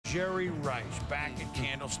Jerry Rice back at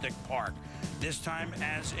Candlestick Park. This time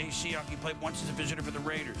as a Seahawk. He played once as a visitor for the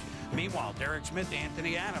Raiders. Meanwhile, Derek Smith,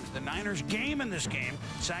 Anthony Adams, the Niners game in this game,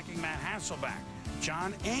 sacking Matt Hasselbeck.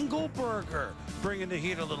 John Engelberger bringing the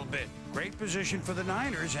heat a little bit. Great position for the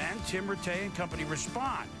Niners, and Tim Rattay and company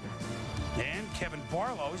respond. And Kevin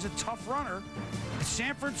Barlow is a tough runner.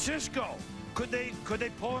 San Francisco, could they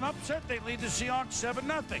pull an upset? They lead the Seahawks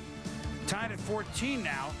 7-0. Tied at 14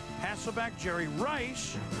 now. Hasselbeck, Jerry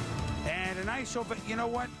Rice, and a nice ovation. You know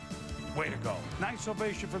what? Way to go. Nice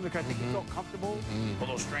ovation from the crowd. I think you felt comfortable. A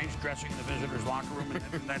little strange dressing in the visitors' locker room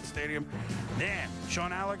in that stadium. Then,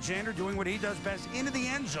 Sean Alexander doing what he does best, into the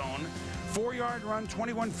end zone. 4-yard run,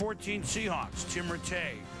 21-14 Seahawks. Tim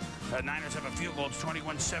Rattay. Niners have a field goal. It's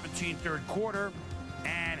 21-17 third quarter.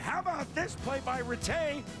 And how about this play by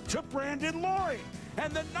Rattay to Brandon Lloyd?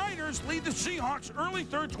 And the Niners lead the Seahawks early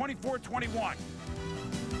third, 24-21.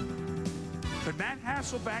 But Matt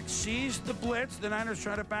Hasselbeck sees the blitz. The Niners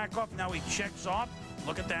try to back off. Now he checks off.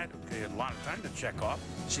 Look at that. Okay, a lot of time to check off.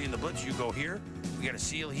 Seeing the blitz, you go here. We got a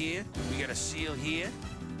seal here. We got a seal here.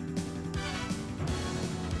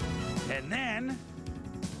 And then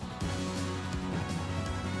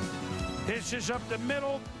this is up the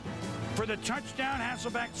middle for the touchdown.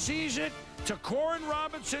 Hasselbeck sees it to Corin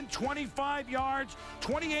Robinson, 25 yards,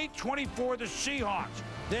 28-24 the Seahawks.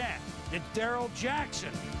 Then it's Darrell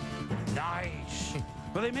Jackson. Nice.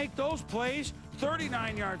 But they make those plays.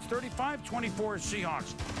 39 yards, 35-24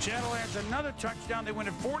 Seahawks. Seattle adds another touchdown. They win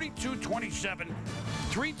at 42-27.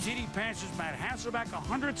 3 TD passes. Matt Hasselbeck,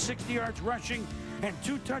 160 yards rushing, and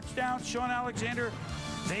 2 touchdowns. Sean Alexander.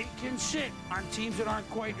 They can sit on teams that aren't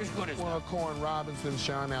quite as good as them. Well, Corin Robinson,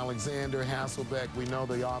 Sean Alexander, Hasselbeck, we know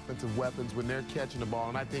the offensive weapons when they're catching the ball,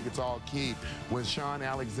 and I think it's all key when Sean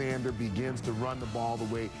Alexander begins to run the ball the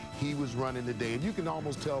way he was running today. And you can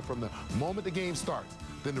almost tell from the moment the game starts,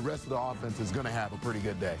 then the rest of the offense is going to have a pretty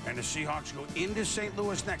good day. And the Seahawks go into St.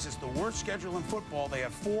 Louis next. It's the worst schedule in football. They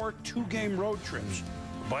have 4 two-game road trips.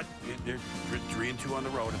 But they're 3-2 on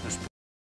the road at this point.